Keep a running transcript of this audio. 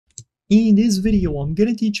In this video, I'm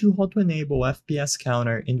gonna teach you how to enable FPS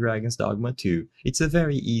Counter in Dragon's Dogma 2. It's a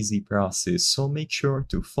very easy process, so make sure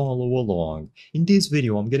to follow along. In this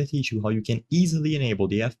video, I'm gonna teach you how you can easily enable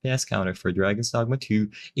the FPS Counter for Dragon's Dogma 2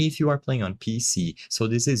 if you are playing on PC, so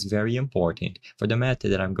this is very important. For the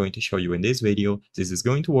method that I'm going to show you in this video, this is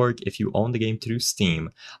going to work if you own the game through Steam.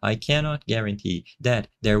 I cannot guarantee that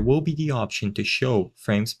there will be the option to show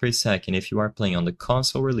frames per second if you are playing on the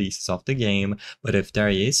console releases of the game, but if there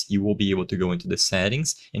is, you will be able to go into the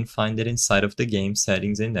settings and find it inside of the game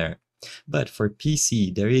settings in there. But for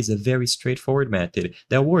PC, there is a very straightforward method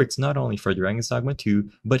that works not only for Dragon's Dogma 2,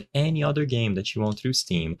 but any other game that you own through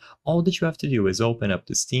Steam. All that you have to do is open up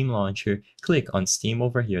the Steam launcher, click on Steam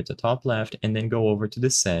over here at the top left, and then go over to the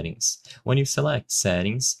settings. When you select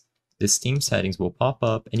settings, the Steam settings will pop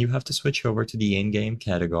up and you have to switch over to the in-game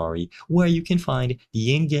category, where you can find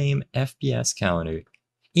the in-game FPS counter.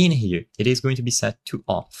 In here, it is going to be set to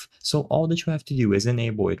off, so all that you have to do is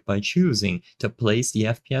enable it by choosing to place the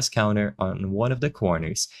FPS counter on one of the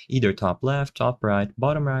corners, either top left, top right,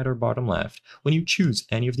 or bottom left. When you choose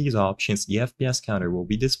any of these options, the FPS counter will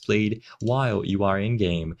be displayed while you are in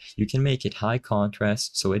game. You can make it high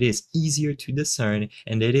contrast, so it is easier to discern,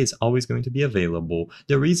 and it is always going to be available.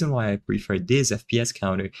 The reason why I prefer this FPS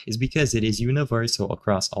counter is because it is universal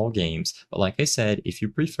across all games, but like I said, if you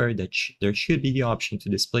prefer that there should be the option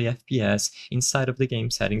to display FPS inside of the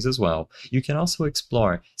game settings as well. You can also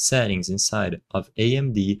explore settings inside of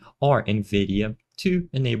AMD or NVIDIA to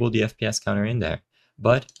enable the FPS counter in there.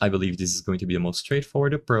 But I believe this is going to be the most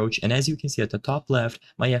straightforward approach, and as you can see at the top left,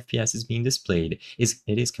 my FPS is being displayed. It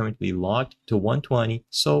is currently locked to 120,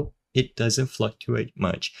 so it doesn't fluctuate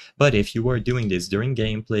much. But if you are doing this during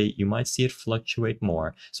gameplay, you might see it fluctuate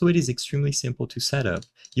more. So it is extremely simple to set up.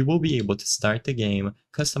 You will be able to start the game,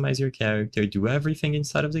 customize your character, do everything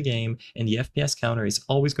inside of the game, and the FPS counter is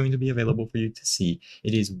always going to be available for you to see.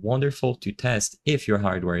 It is wonderful to test if your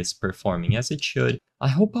hardware is performing as it should. I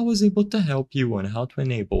hope I was able to help you on how to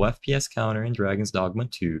enable FPS counter in Dragon's Dogma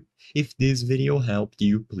 2. If this video helped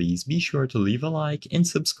you, please be sure to leave a like and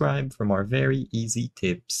subscribe for more very easy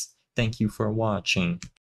tips. Thank you for watching.